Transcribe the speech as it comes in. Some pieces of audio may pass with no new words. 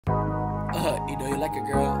What? You know you like it,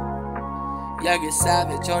 girl. Youngin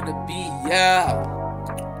savage on the beat, yeah.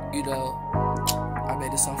 You know, I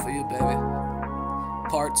made this song for you, baby.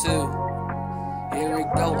 Part 2. Here we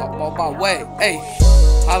go, I'm on my way. Hey,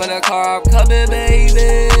 I'm in the car, I'm coming,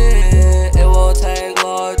 baby. It won't take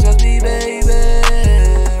long, trust me, baby.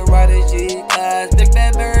 Riding G-Class, big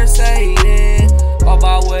man Mercedes. On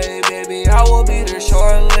my way, baby, I will be there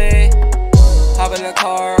shortly. Hop in the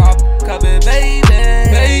car, I'm coming, baby.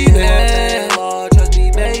 Baby, it won't take long, trust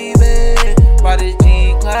me, baby. Riding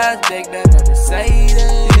G-Class, big man Mercedes.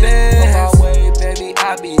 On my way, baby,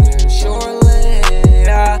 I'll be there shortly.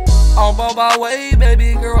 I'm on my way,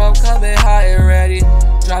 baby girl, I'm coming high and ready.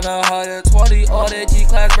 Driving 120 on that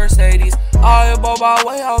G-Class Mercedes. I am on my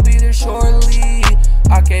way, I'll be there shortly.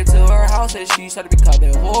 I came to her house and she started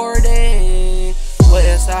becoming horny. Went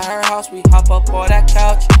inside her house, we hop up on that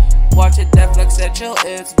couch, watching Netflix and chill,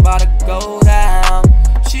 it's about to go down.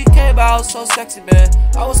 She came out so sexy, man,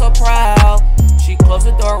 I was so proud. She closed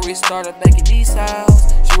the door, we started making these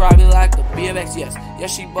sounds. She ride me like a BMX, yes.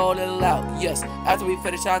 Yes, she bold and loud, yes. After we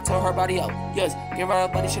finished, I tore her body out, yes. Give her a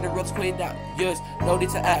money, she the real queen now, yes. No need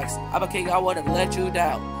to ask, I'm a king, I would never let you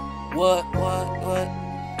down. What?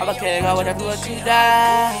 I'm a king, I would never let you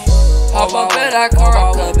down. Hop up in that car,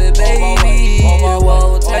 I'm coming, baby. It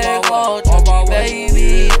won't take long, trust me,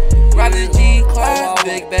 baby. Ride the G-Class,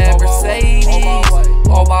 big bad Mercedes.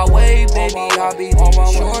 On my way, baby, I'll be there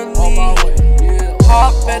shortly.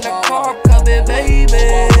 Hop in the car, I'm coming, baby.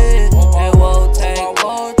 It won't take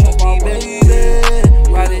long, trust me,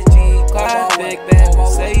 baby. Ride the G-Class, big bad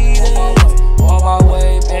Mercedes. On my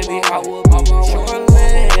way, baby, I will be there shortly.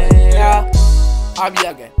 I'm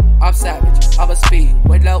Youngin, I'm savage, I'm a speed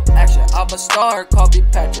with no action. I'm a star, call me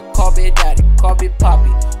Patrick, call me daddy, call me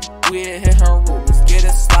Poppy. We in her room, let's get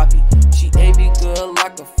it sloppy. She ate me good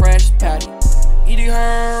like a fresh patty. Eating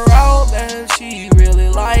her out, man, she really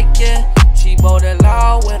like it. She moaning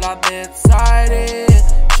loud when I'm inside it.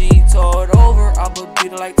 She told over, I'ma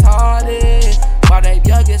beat her like Toddy. My name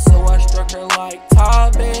Youngin, so I struck her like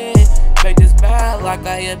Tommy. Make this bad like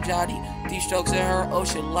I am Johnny. These strokes in her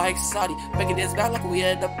ocean like Saudi. Making this bad like we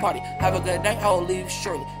in the party. Have a good night, I will leave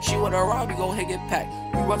shortly. She wanna ride, we gon' hang it packed.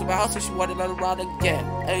 We went to my house and she wanted another round again.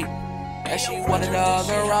 Hey, and she wanted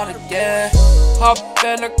another round again. Hop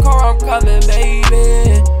in the car, I'm coming,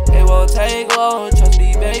 baby. It won't take long, trust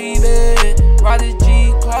me, baby. Ride the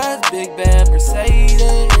G-Class, big bad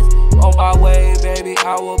Mercedes. On my way, baby,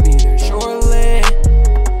 I will be there shortly.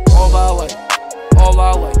 On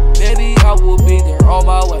my way, baby, I will be there. On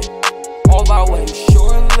my way,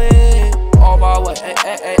 shortly. On my way,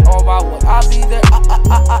 on my way, I'll be there.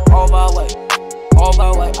 On my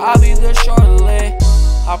way, I'll be there shortly.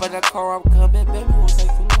 Hop in the car, I'm coming, baby, won't take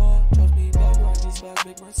too long. Trust me, baby, I need some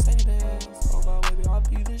big Mercedes. On my way, baby, I'll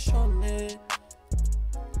be there shortly.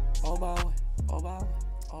 On my way, on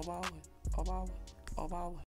my way.